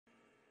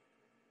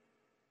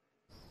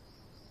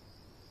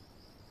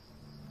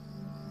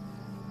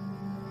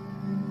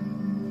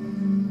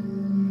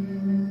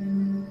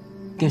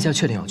殿下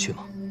确定要去吗？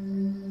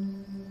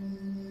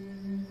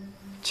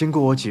经过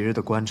我几日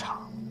的观察，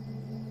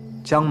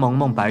江萌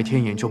萌白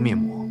天研究面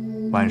膜，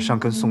晚上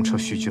跟宋彻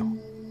叙旧，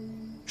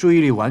注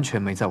意力完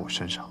全没在我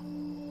身上。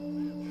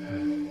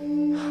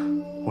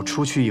我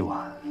出去一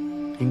晚，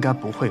应该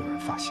不会有人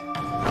发现。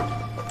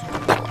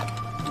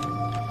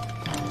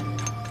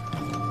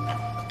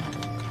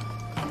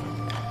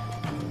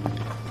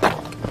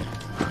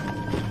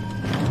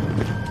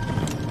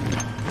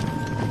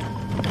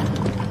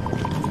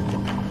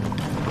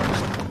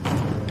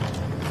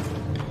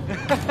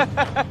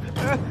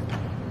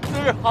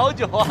 真是好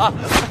酒啊！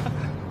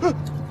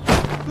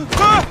你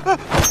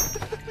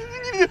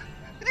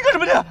干什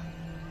么去？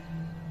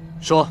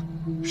说，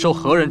受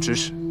何人指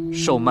使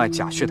售卖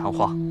假血檀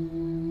花？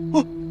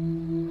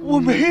我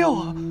没有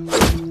啊！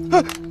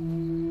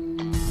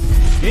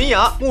云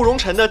崖慕容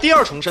晨的第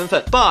二重身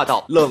份，霸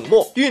道、冷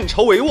漠、运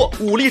筹帷幄，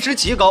武力值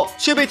极高，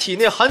却被体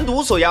内寒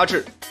毒所压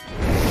制。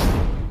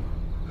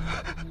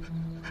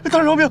大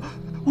人饶命！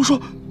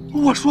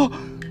我说，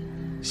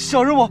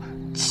小人我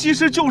其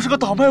实就是个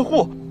倒卖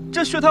户。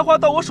这血檀花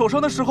到我手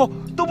上的时候，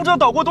都不知道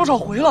倒过多少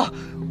回了。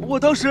我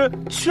当时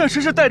确实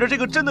是带着这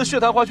个真的血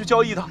檀花去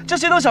交易的。这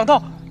谁能想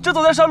到，这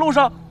走在山路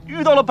上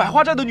遇到了百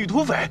花寨的女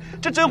土匪，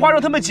这真花让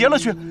他们劫了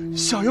去。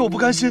小爷我不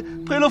甘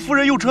心，赔了夫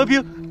人用车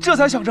兵，这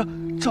才想着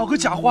找个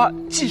假花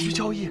继续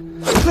交易。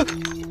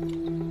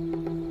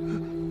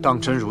当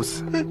真如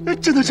此？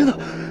真的，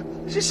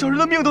这小人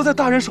的命都在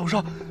大人手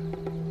上，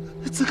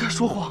怎敢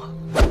说谎？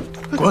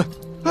滚！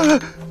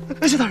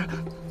谢大人。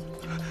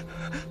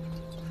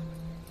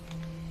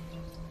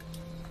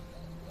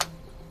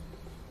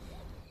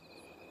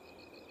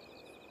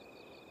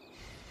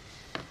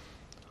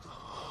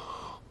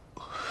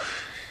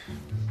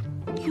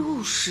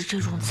又是这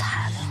种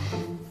材料。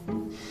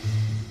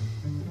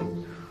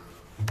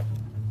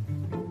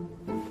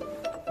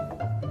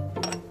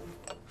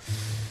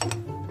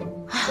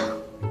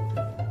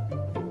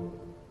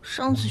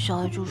 上次小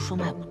艾就说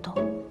买不到，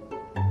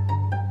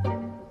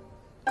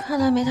看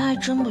来没他还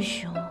真不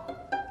行啊！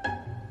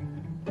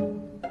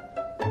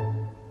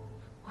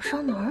我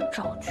上哪儿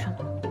找去了？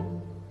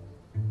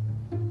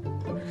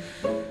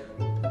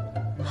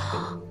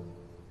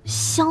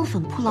香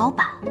粉铺老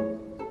板，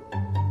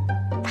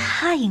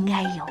他应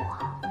该有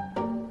啊。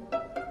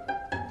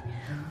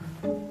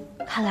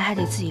看来还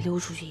得自己溜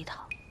出去一趟。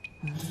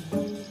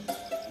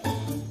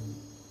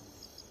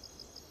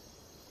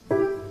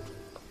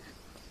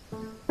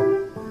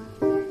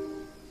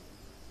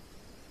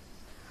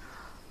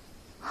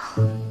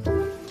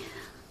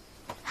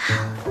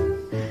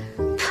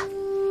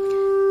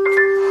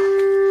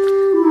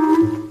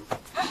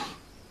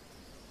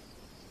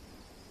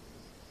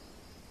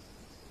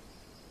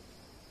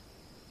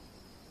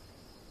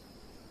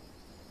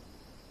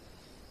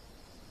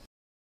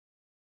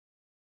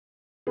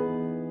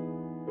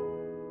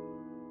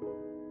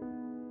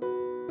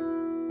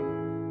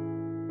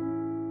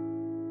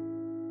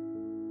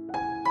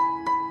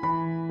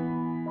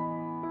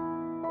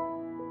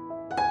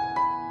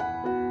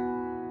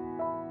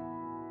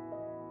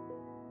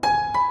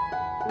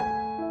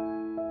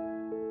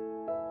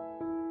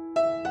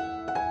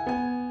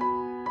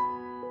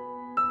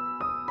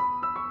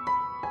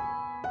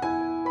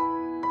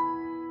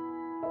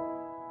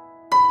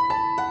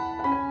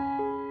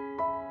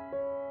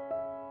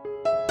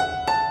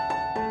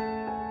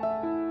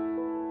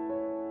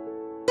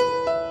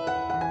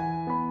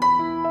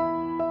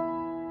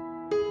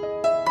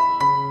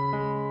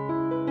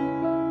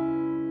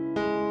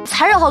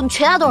才是好，你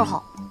全家都是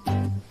好。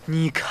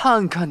你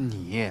看看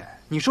你，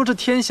你说这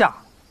天下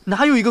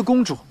哪有一个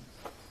公主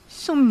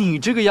像你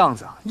这个样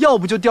子啊？要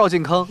不就掉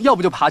进坑，要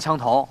不就爬墙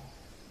头。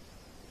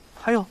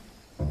还有，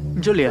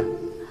你这脸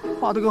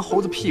画得跟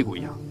猴子屁股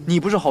一样，你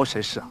不是猴谁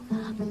是啊？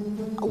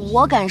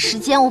我赶时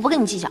间，我不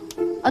跟你计较。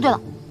啊，对了，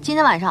今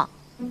天晚上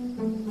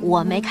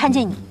我没看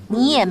见你，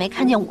你也没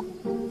看见我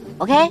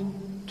 ，OK？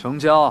 成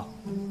交。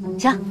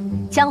行，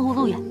江湖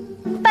路远，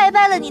拜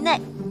拜了你那。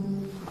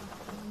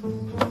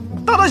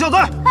 大胆小子，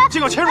竟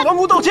敢潜入王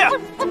宫盗窃，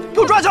给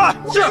我抓起来！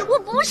是，我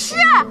不是。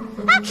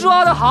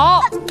抓得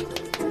好，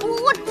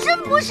我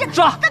真不是。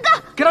抓，大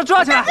哥，给他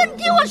抓起来！大哥，你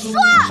听我说。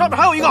上面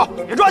还有一个，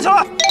也抓起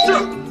来！是。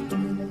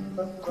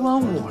关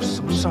我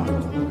什么事儿？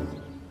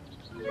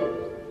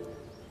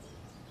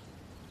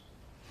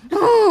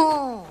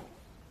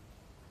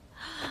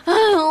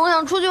我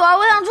想出去玩，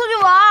我想出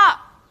去玩。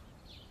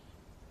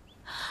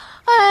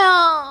哎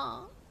呀，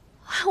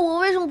我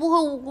为什么不会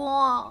武功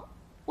啊？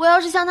 我要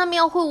是像他们一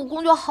样会武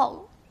功就好了，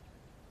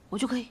我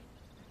就可以，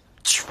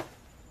啾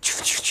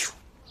啾啾啾，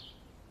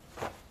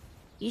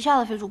一下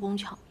子飞出宫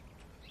墙，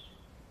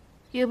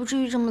也不至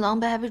于这么狼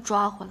狈还被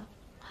抓回来。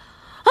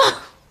啊！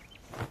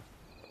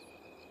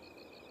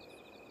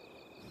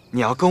你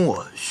要跟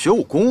我学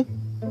武功？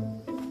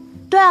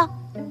对啊，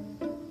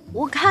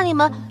我看你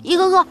们一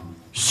个个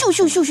咻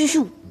咻咻咻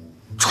咻，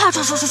唰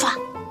唰唰唰唰，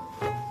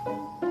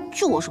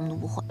就我什么都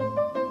不会。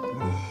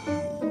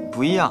你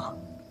不一样，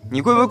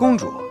你贵为公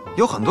主。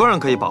 有很多人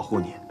可以保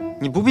护你，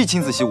你不必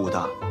亲自习武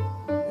的。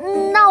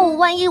那那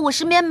万一我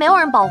身边没有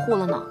人保护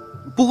了呢？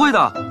不会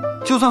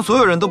的，就算所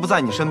有人都不在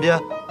你身边，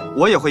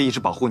我也会一直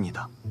保护你的。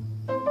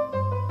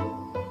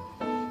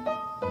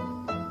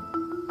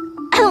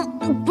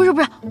不是，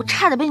我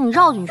差点被你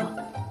绕进去了。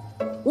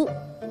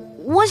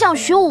我想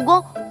学武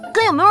功，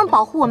跟有没有人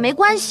保护我没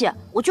关系，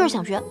我就是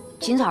想学，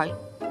仅此而已。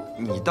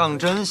你当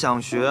真想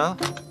学？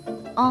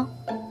啊，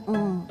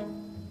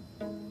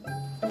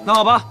那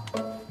好吧。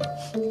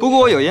不过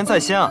我有言在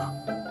先啊，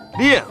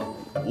练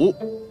武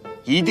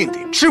一定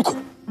得吃苦。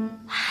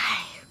唉，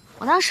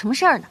我当什么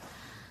事儿呢？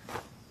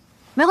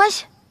没关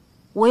系，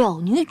我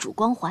有女主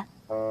光环，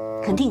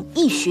肯定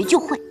一学就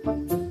会。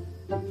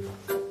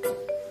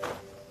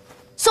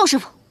宋师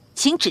傅，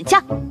请指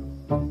教。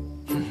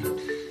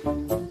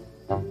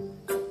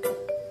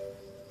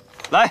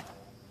来，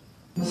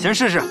先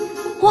试试。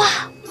哇，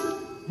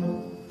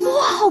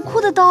好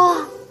酷的刀啊！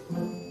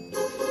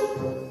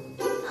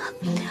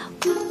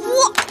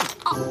哇，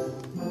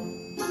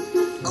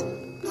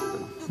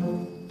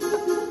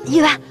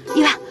一万，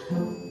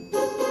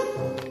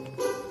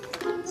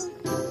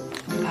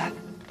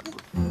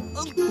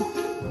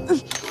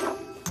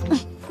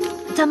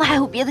咱们还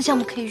有别的项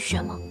目可以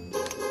学吗？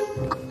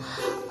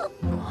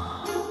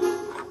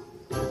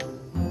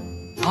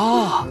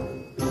哦，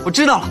我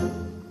知道了。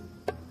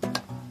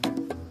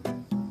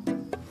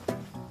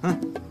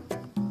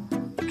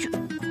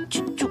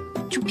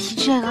就比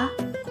这个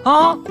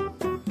啊，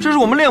这是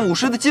我们练武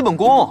时的基本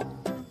功。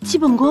基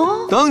本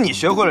功？等你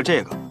学会了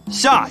这个，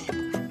下一步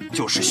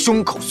就是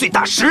胸口碎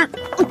大石。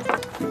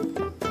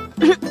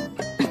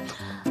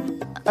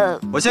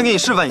我先给你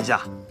示范一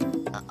下。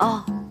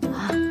哦。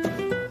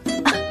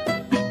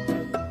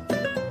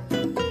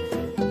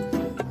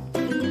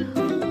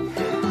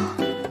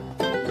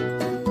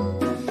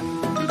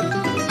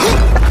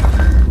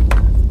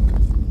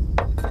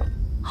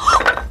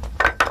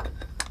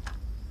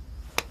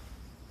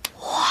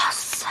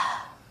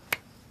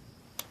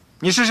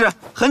你试试，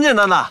很简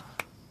单的。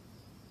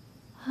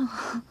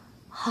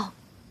好。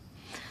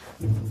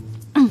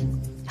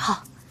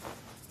好。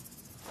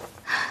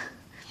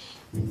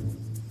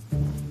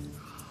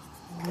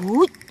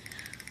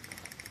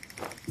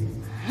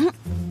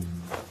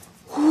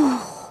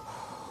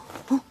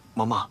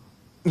萌萌，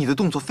你的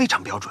动作非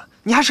常标准，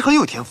你还是很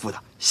有天赋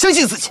的，相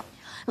信自己。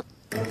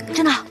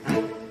真的。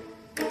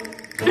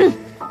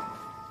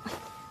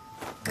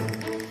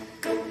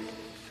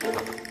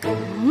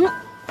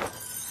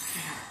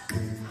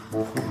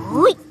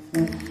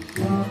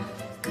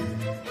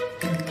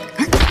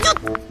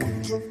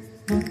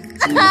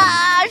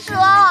说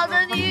好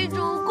的女主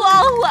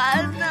光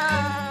环呢？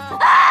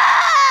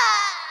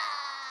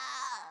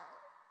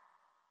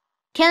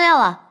天亮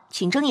了，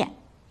请睁眼。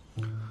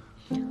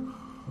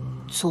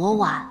昨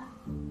晚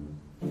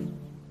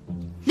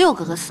6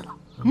哥哥死了。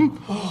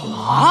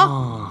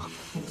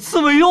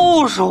怎么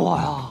又是我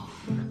呀？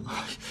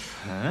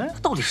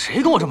到底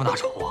谁跟我这么大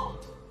仇啊？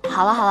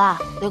好了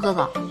，6哥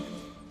哥，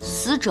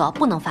死者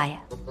不能发言，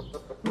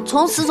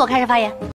从死所开始发言。